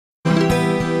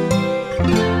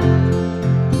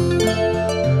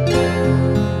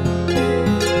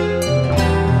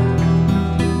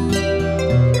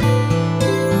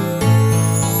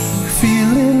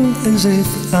as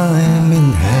if I'm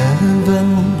in heaven,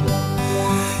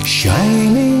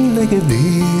 shining like a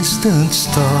distant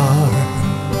star.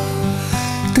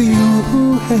 To you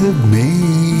who have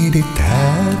made it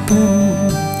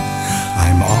happen,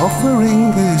 I'm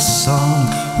offering this song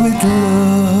with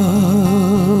love.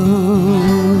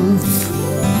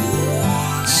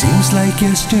 Seems like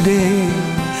yesterday,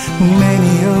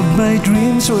 many of my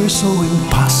dreams were so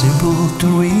impossible to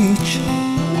reach.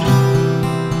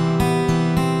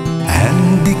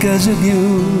 And because of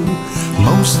you,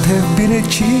 most have been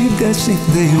achieved as if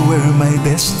they were my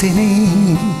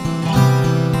destiny.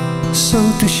 So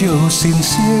to show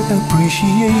sincere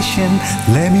appreciation,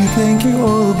 let me thank you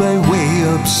all by way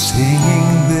of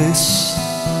singing this.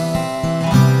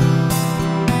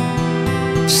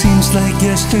 Seems like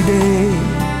yesterday,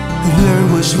 there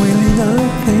was really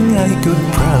nothing I could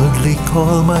proudly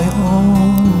call my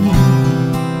own.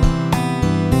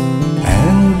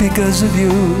 And because of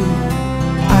you,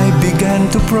 I began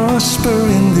to prosper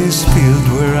in this field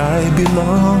where I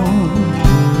belong.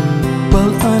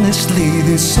 Well, honestly,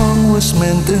 this song was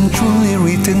meant and truly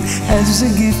written as a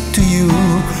gift to you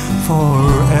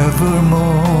forevermore.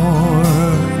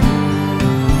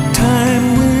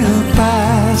 Time will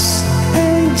pass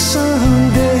and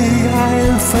someday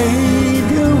I'll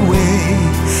fade away,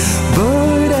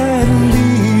 but I'll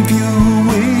leave you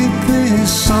with this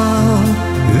song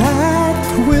that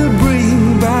will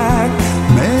bring back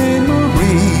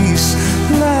memories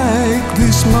like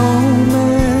this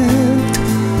moment.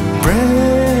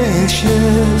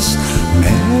 Precious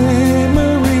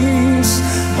memories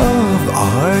of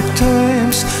our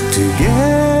times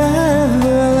together.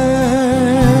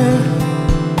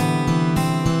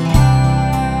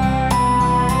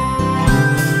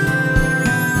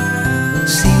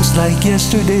 Seems like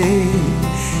yesterday,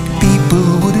 people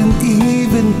wouldn't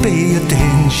even pay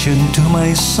attention to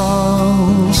my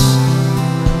songs.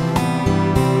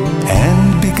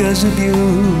 And because of you,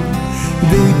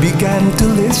 they began to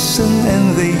listen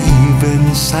and they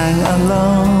even sang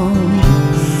along.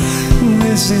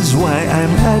 This is why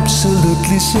I'm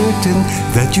absolutely certain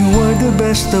that you are the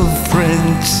best of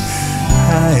friends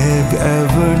I've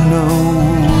ever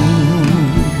known.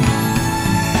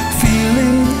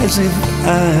 Feeling as if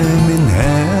I'm in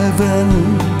heaven,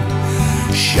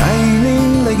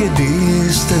 shining like a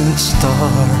distant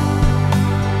star.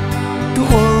 To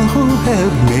all who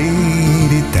have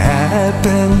made it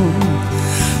happen,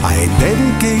 I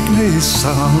dedicate this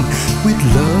song with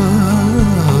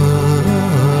love.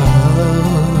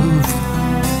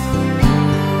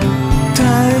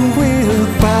 Time will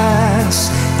pass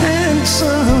and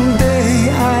someday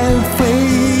I'll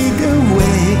fade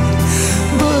away,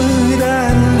 but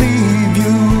I'll leave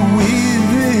you with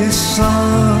this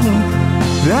song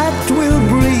that will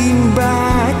bring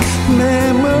back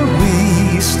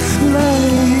memories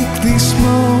like this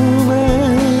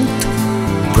moment.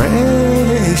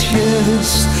 Precious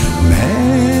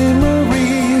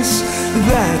memories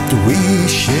that we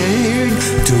shared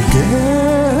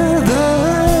together.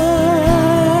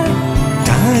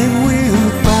 Time will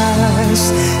pass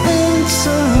and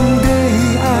someday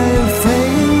I'll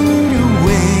fade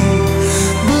away,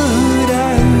 but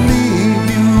I'll leave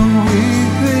you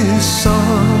with this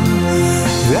song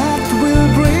that will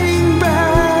bring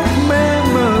back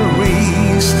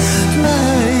memories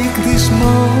like this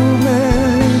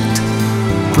moment.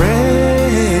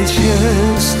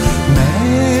 Precious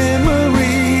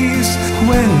memories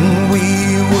when we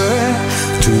were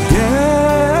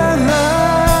together.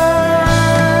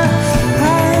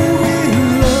 I will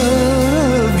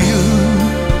love you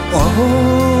always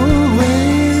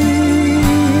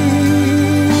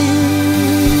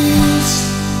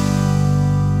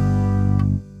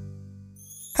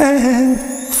and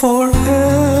forever.